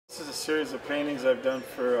This is a series of paintings I've done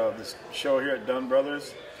for this show here at Dunn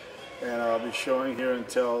Brothers, and I'll be showing here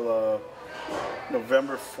until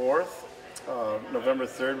November 4th. November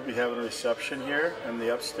 3rd we'll be having a reception here in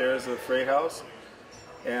the upstairs of the Freight House.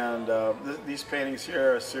 And these paintings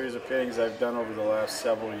here are a series of paintings I've done over the last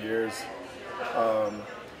several years.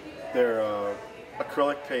 They're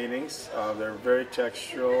acrylic paintings. They're very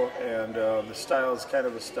textural, and the style is kind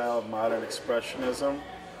of a style of modern expressionism,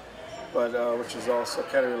 but which is also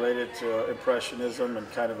kind of related to Impressionism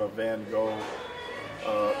and kind of a Van Gogh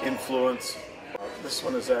influence. This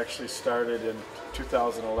one is actually started in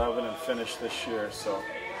 2011 and finished this year, so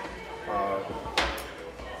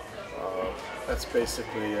that's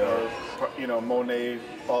basically you know, Monet,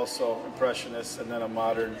 also Impressionist, and then a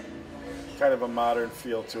modern, kind of a modern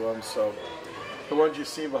feel to them. So the ones you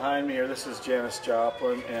see behind me here, this is Janis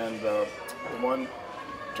Joplin, and the one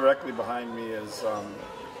directly behind me is a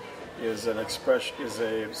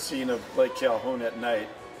scene of Lake Calhoun at night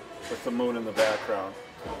with the moon in the background.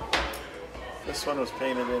 This one was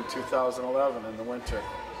painted in 2011 in the winter.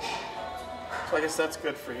 So I guess that's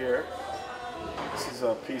good for here. This is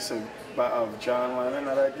a piece of John Lennon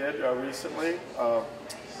that I did recently,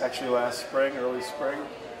 actually last spring, early spring.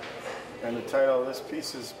 And the title of this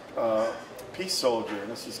piece is Peace Soldier. And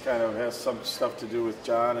this is kind of has some stuff to do with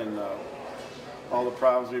John and all the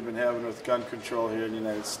problems we've been having with gun control here in the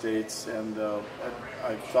United States. And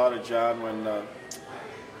I thought of John when the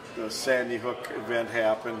Sandy Hook event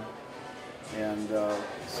happened. And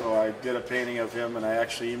so I did a painting of him, and I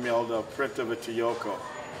actually emailed a print of it to Yoko.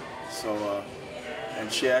 So,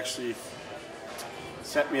 and she actually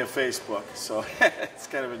sent me a Facebook, so it's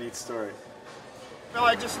kind of a neat story. Well,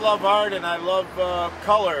 I just love art, and I love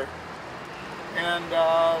color, and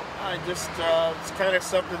I just, it's kind of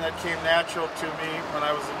something that came natural to me when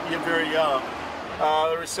I was very young.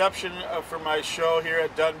 The reception for my show here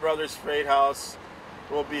at Dunn Brothers Freight House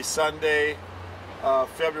will be Sunday,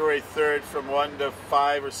 February 3rd from 1 to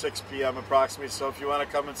 5 or 6 p.m. approximately. So if you want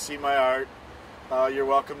to come and see my art, you're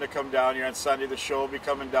welcome to come down here on Sunday. The show will be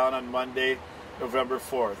coming down on Monday, November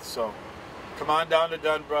 4th. So come on down to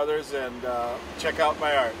Dunn Brothers and check out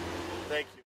my art. Thank you.